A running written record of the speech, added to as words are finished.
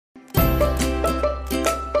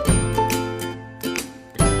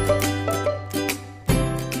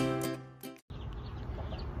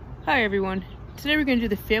Hi everyone. Today we're going to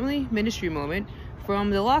do the family ministry moment from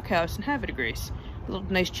the Lock House in Havre de Grace. A little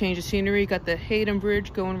nice change of scenery. Got the Hayden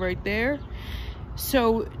Bridge going right there.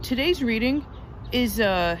 So today's reading is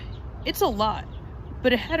it's a lot,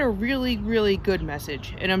 but it had a really good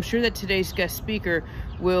message, and I'm sure that today's guest speaker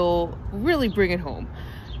will really bring it home.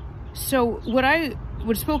 So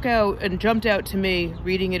what spoke out and jumped out to me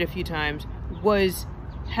reading it a few times was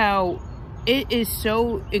how it is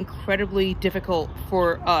so incredibly difficult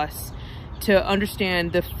for us to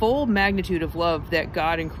understand the full magnitude of love that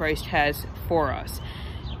God in Christ has for us.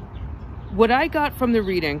 What I got from the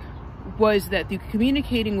reading was that through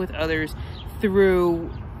communicating with others,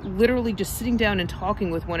 through literally just sitting down and talking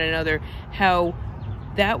with one another, how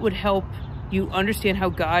that would help you understand how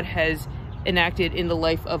God has enacted in the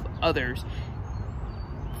life of others.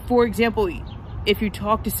 For example, if you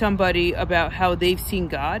talk to somebody about how they've seen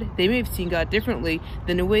God, they may have seen God differently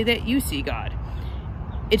than the way that you see God.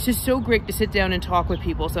 It's just so great to sit down and talk with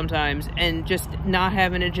people sometimes and just not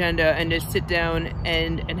have an agenda and just sit down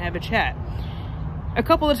and have a chat. A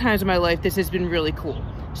couple of times in my life, this has been really cool.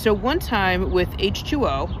 So one time with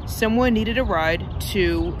H2O, someone needed a ride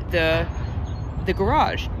to the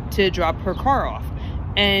garage to drop her car off.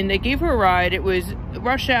 And I gave her a ride. It was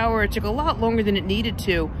rush hour. It took a lot longer than it needed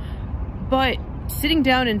to. But sitting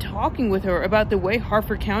down and talking with her about the way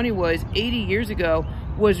Harford County was 80 years ago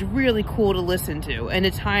was really cool to listen to, and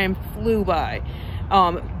the time flew by.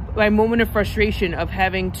 My moment of frustration of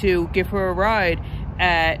having to give her a ride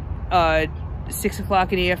at 6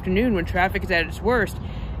 o'clock in the afternoon when traffic is at its worst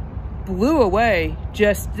blew away.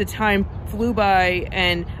 Just the time flew by,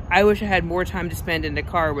 and I wish I had more time to spend in the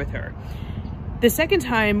car with her. The second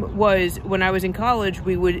time was when I was in college.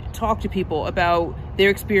 We would talk to people about their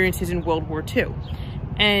experiences in World War II.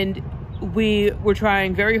 And we were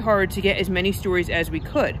trying very hard to get as many stories as we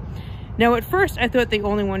could. Now, at first, I thought they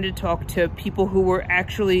only wanted to talk to people who were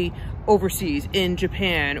actually overseas in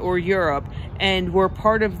Japan or Europe and were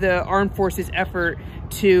part of the armed forces effort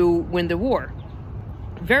to win the war.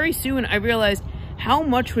 Very soon, I realized how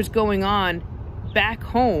much was going on back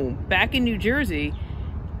home, back in New Jersey,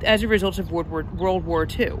 as a result of World War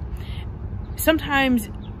II. Sometimes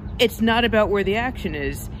it's not about where the action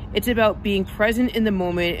is. It's about being present in the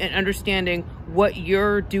moment and understanding what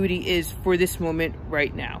your duty is for this moment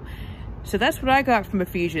right now. So that's what I got from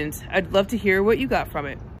Ephesians. I'd love to hear what you got from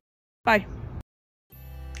it. Bye.